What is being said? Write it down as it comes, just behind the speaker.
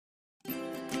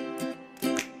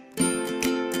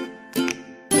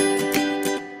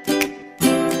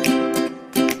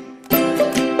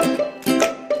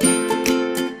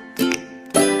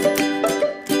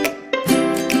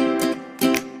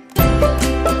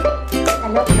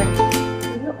Hello friends,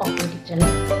 ഇന്ന് open കിച്ചണിൽ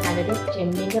ഞാനൊരു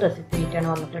ചെമ്മീൻ്റെ റെസിപ്പി ആയിട്ടാണ്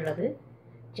വന്നിട്ടുള്ളത്.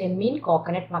 ചെമ്മീൻ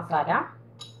കോക്കനട്ട് മസാല.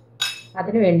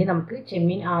 അതിനുവേണ്ടി നമുക്ക്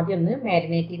ചെമ്മീൻ ആദ്യം ഒന്ന്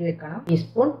മാരിനേറ്റ് ചെയ്ത് വെക്കണം.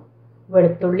 ടീസ്പൂൺ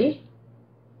വെളുത്തുള്ളി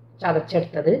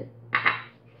ചതച്ചെടുത്തത്,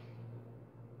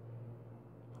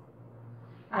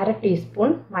 1/2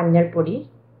 ടീസ്പൂൺ മഞ്ഞൾപ്പൊടി,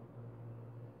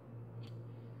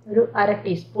 ഒരു 1/2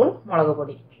 ടീസ്പൂൺ മുളക്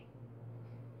പൊടി,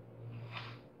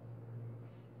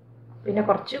 പിന്നെ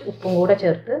കുറച്ച് ഉപ്പും കൂടെ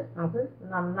ചേർത്ത് നമുക്ക്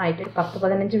നന്നായിട്ട്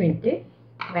 10-15 മിനിറ്റ്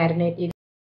മാരിനേറ്റ് ചെയ്ത്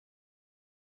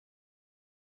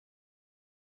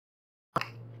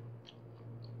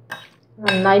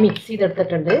നന്നായി മിക്സ്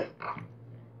ചെയ്തെടുത്തിട്ടുണ്ട്.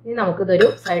 ഇനി നമുക്കിതൊരു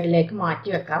സൈഡിലേക്ക് മാറ്റി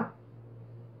വെക്കാം.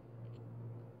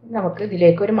 നമുക്ക്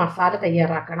ഇതിലേക്ക് ഒരു മസാല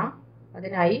തയ്യാറാക്കണം.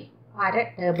 അതിനായി 1/2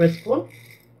 ടേബിൾ സ്പൂൺ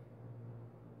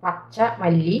പച്ച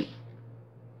മല്ലി,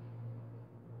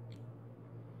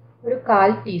 ഒരു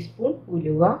 1/4 ടീസ്പൂൺ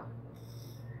ഉലുവ,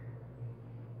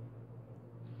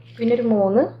 പിന്നെ ഒരു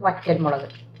 3 വറ്റൽമുളക്.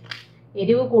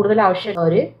 എരിവ് കൂടുതൽ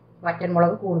ആവശ്യമുള്ളവർ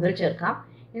വറ്റൽമുളക് കൂടുതൽ ചേർക്കാം.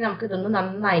 ഇനി നമുക്കിതൊന്ന്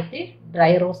നന്നായിട്ട് ഡ്രൈ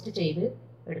റോസ്റ്റ് ചെയ്ത്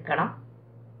എടുക്കണം.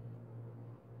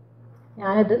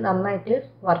 ഞാനിത് നന്നായിട്ട്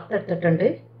വറുത്തെടുത്തിട്ടുണ്ട്.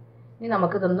 ഇനി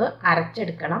നമുക്കിതൊന്ന്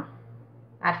അരച്ചെടുക്കണം.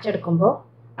 അരച്ചെടുക്കുമ്പോൾ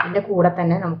അതിൻ്റെ കൂടെ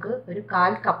തന്നെ നമുക്ക് ഒരു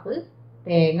 1/4 കപ്പ്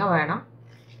തേങ്ങ വേണം.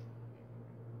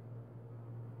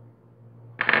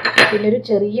 പിന്നെ ഒരു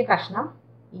ചെറിയ കഷ്ണം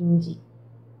ഇഞ്ചി,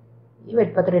 ഈ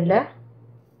വലുപ്പത്തിലുള്ള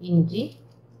ഇഞ്ചി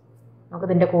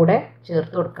നമുക്കിതിൻ്റെ കൂടെ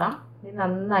ചേർത്ത് കൊടുക്കാം. ഇത്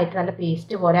നന്നായിട്ട് നല്ല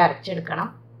പേസ്റ്റ് പോലെ അരച്ചെടുക്കണം.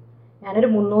 ഞാനൊരു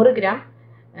 300 ഗ്രാം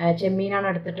ചെമ്മീനാണ്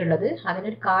എടുത്തിട്ടുള്ളത്.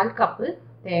 അതിനൊരു 1/4 കപ്പ്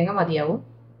തേങ്ങ മതിയാവും.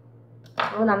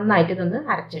 അപ്പോൾ നന്നായിട്ട് ഇതൊന്ന്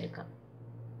അരച്ചെടുക്കാം.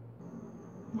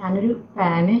 ഞാനൊരു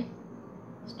പാന്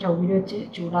സ്റ്റൗവിൽ വെച്ച്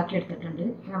ചൂടാക്കി എടുത്തിട്ടുണ്ട്.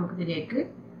 നമുക്കിതിലേക്ക്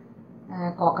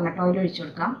കോക്കനട്ട് ഓയിൽ ഒഴിച്ചു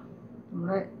കൊടുക്കാം.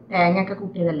 നമ്മൾ തേങ്ങയൊക്കെ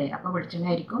കൂട്ടിയതല്ലേ, അപ്പോൾ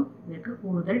വെളിച്ചെണ്ണ ആയിരിക്കും ഇതിലേക്ക്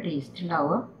കൂടുതൽ ടേസ്റ്റ്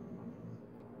ഉണ്ടാവുക.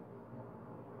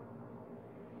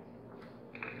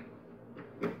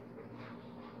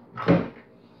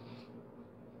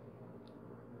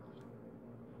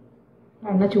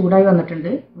 എണ്ണ ചൂടായി വന്നിട്ടുണ്ട്.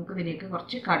 നമുക്കിതിലേക്ക്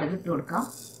കുറച്ച് കടുക് ഇട്ട് കൊടുക്കാം.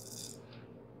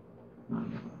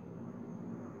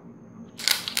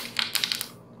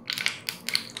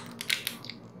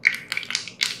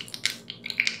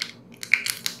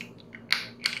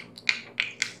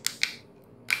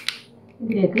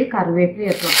 ഇതിലേക്ക്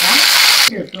കറിവേപ്പില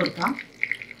ചേർത്ത് കൊടുക്കാം.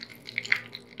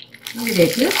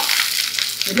 ഇതിലേക്ക്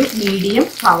ഒരു മീഡിയം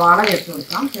സവാള ചേർത്ത്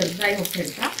കൊടുക്കാം. ചെറുതായി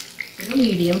മുറിച്ചെടുക്കാം. ഒരു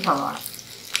മീഡിയം സവാള,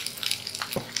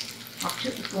 കുറച്ച്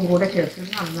ഉപ്പും കൂടെ ചേർത്ത്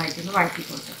നന്നായിട്ടൊന്ന് വഴറ്റി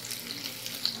കൊടുക്കാം.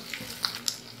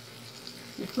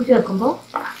 ഉപ്പ് ചേർക്കുമ്പോൾ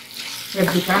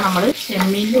ശ്രദ്ധിക്കണം, നമ്മൾ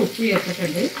ചെമ്മീനിൽ ഉപ്പ്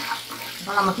ചേർത്തിട്ടുണ്ട്.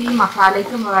 അപ്പോൾ നമുക്ക് ഈ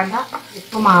മസാലയ്ക്ക് വേണ്ട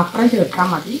ഉപ്പ് മാത്രം ചേർത്താൽ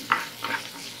മതി.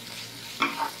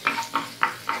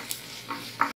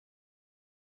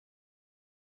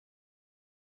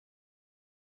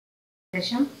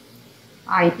 ശേഷം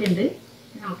ആയിട്ടുണ്ട്.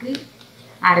 നമുക്ക്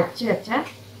അരച്ച് വെച്ച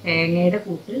തേങ്ങയുടെ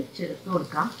കൂട്ട് ചേർത്ത്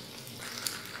കൊടുക്കാം.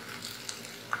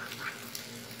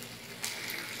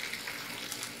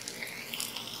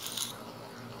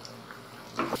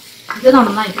 ഇത്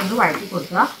നന്നായിട്ടൊന്ന് വഴറ്റി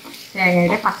കൊടുക്കുക.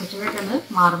 തേങ്ങയുടെ പച്ചച്ചുവയൊന്ന്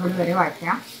മാറുന്നത് വരെ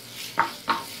വഴറ്റാം.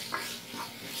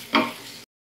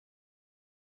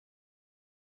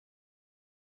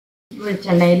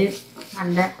 വെളിച്ചെണ്ണയിൽ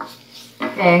നല്ല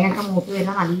തേങ്ങയൊക്കെ മൂത്ത്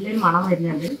വരുന്ന നല്ലൊരു മണം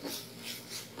വരുന്നുണ്ട്.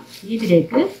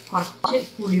 ഇതിലേക്ക് കുറച്ച്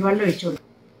പുളിവെള്ളം ഒഴിച്ചു കൊടുക്കും.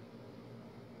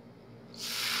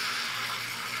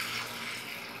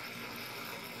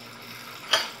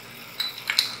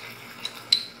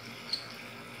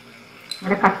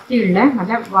 ഇവിടെ കട്ടിയുള്ള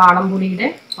നല്ല വാളംപുളിയുടെ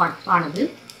പൾപ്പാണിത്.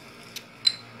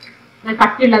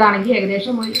 കട്ടിയുള്ളതാണെങ്കിൽ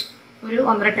ഏകദേശം ഒരു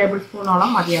 1.5 ടേബിൾ സ്പൂണോളം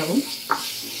മതിയാകും.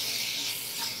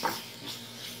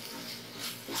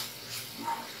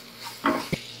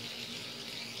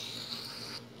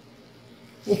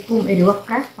 ഉപ്പും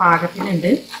എരിവൊക്കെ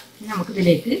പാകത്തിനുണ്ട്.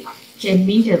 നമുക്കിതിലേക്ക്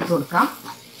ചെമ്മീൻ ചേർത്ത് കൊടുക്കാം.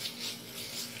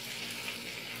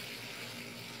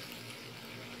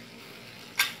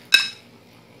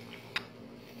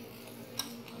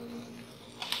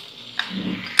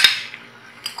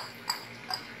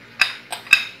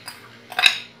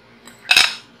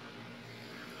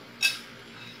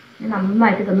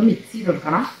 നന്നായിട്ട് ഇതൊന്ന് മിക്സ് ചെയ്ത്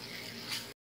കൊടുക്കണം.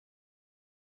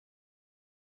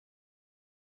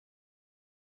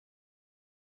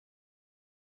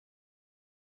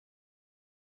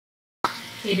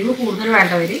 എരിവ് കൂടുതൽ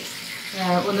വേണ്ടവർ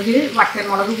ഒന്നുകിൽ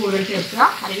വറ്റൽമുളക് കൂടുതൽ ചേർക്കുക,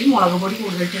 അല്ലെങ്കിൽ മുളക് പൊടി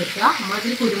കൂടുതൽ ചേർക്കുക.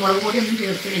 നമ്മളിതിൽ കുരുമുളക് പൊടി ഒന്നും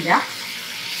ചേർക്കുന്നില്ല.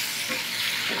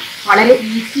 വളരെ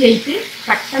ഈസി ആയിട്ട്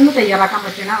പെട്ടെന്ന് തയ്യാറാക്കാൻ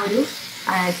പറ്റുന്ന ഒരു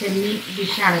ചെമ്മീൻ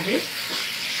ഡിഷാണിത്.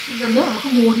 ഇതൊന്ന്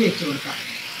നമുക്ക് മൂടി വെച്ച് കൊടുക്കാം.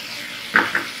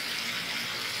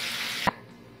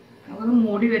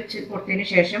 മൂടി വെച്ച് കൊടുത്തതിന്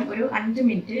ശേഷം ഒരു 5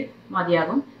 മിനിറ്റ്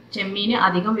മതിയാകും. ചെമ്മീൻ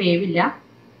അധികം വേവില്ല,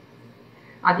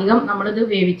 അധികം നമ്മളിത്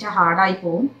വേവിച്ച ഹാർഡായി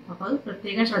പോവും. അപ്പോൾ അത്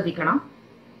പ്രത്യേകം ശ്രദ്ധിക്കണം.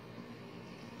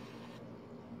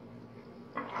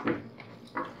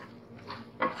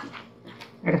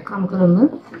 ഇടയ്ക്ക് നമുക്കിതൊന്ന്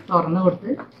തുറന്ന്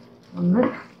കൊടുത്ത് ഒന്ന്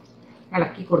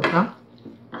ഇളക്കി കൊടുക്കാം.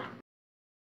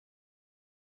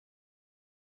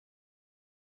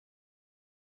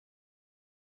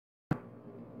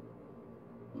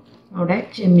 അവിടെ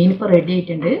ചെമ്മീൻ ഇപ്പോൾ റെഡി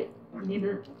ആയിട്ടുണ്ട്. ഇനി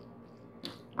ഇത്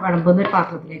വിളമ്പുന്ന ഒരു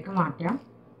പാത്രത്തിലേക്ക് മാറ്റാം.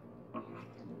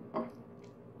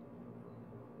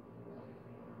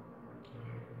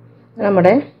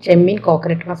 നമ്മുടെ ചെമ്മീൻ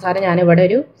കോക്കനട്ട് മസാല ഞാനിവിടെ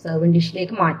ഒരു സെർവിങ്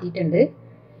ഡിഷിലേക്ക് മാറ്റിയിട്ടുണ്ട്.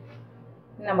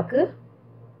 നമുക്ക്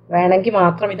വേണമെങ്കിൽ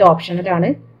മാത്രം, ഇത് ഓപ്ഷണലാണ്,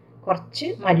 കുറച്ച്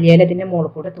മല്ലിയില ഇതിൻ്റെ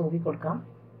മുകളിൽ കൂടെ തൂവി കൊടുക്കാം.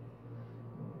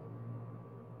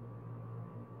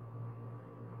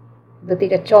 ഇത്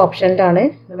തികച്ച ഓപ്ഷനിലാണ്,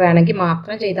 ഇത് വേണമെങ്കിൽ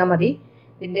മാത്രം ചെയ്താൽ മതി.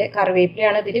 ഇതിൻ്റെ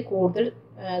കറിവേപ്പിലയാണ് ഇതിൽ കൂടുതൽ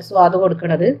സ്വാദ്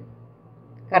കൊടുക്കുന്നത്.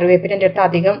 കറിവേപ്പില എൻ്റെ അടുത്ത്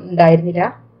അധികം ഉണ്ടായിരുന്നില്ല.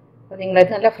 അപ്പോൾ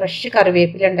നിങ്ങളത് നല്ല ഫ്രഷ്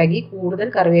കറിവേപ്പില ഉണ്ടെങ്കിൽ കൂടുതൽ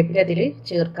കറിവേപ്പില അതിൽ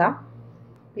ചേർക്കാം.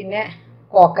 പിന്നെ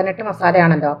കോക്കനട്ട്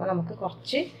മസാലയാണല്ലോ, അപ്പോൾ നമുക്ക്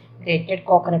കുറച്ച് ഗ്രേറ്റഡ്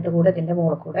കോക്കനട്ട് കൂടെ ഇതിൻ്റെ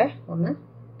മുകളിൽ കൂടെ ഒന്ന്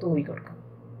തൂവി കൊടുക്കാം.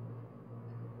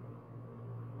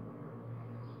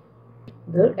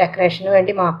 ഇത് ഡെക്കറേഷന്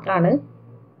വേണ്ടി മാത്രമാണ്.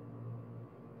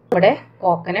 ഇവിടെ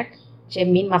കോക്കനട്ട്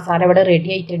ചെമ്മീൻ മസാല ഇവിടെ റെഡി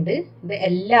ആയിട്ടുണ്ട്. ഇത്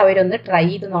എല്ലാവരും ഒന്ന് ട്രൈ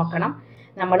ചെയ്ത് നോക്കണം.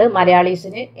 നമ്മൾ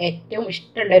മലയാളീസിന് ഏറ്റവും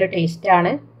ഇഷ്ടമുള്ളൊരു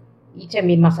ടേസ്റ്റാണ് ഈ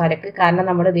ചെമ്മീൻ മസാലയ്ക്ക്. കാരണം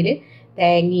നമ്മളിതിൽ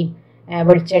തേങ്ങയും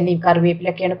വെളിച്ചെണ്ണയും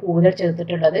കറിവേപ്പിലൊക്കെയാണ് കൂടുതൽ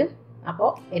ചേർത്തിട്ടുള്ളത്. അപ്പോൾ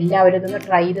എല്ലാവരും ഇതൊന്ന്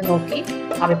ട്രൈ ചെയ്ത് നോക്കി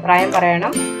അഭിപ്രായം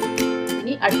പറയണം.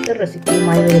 ഇനി അടുത്ത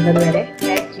റെസിപ്പിയുമായി വരുന്നത് വരെ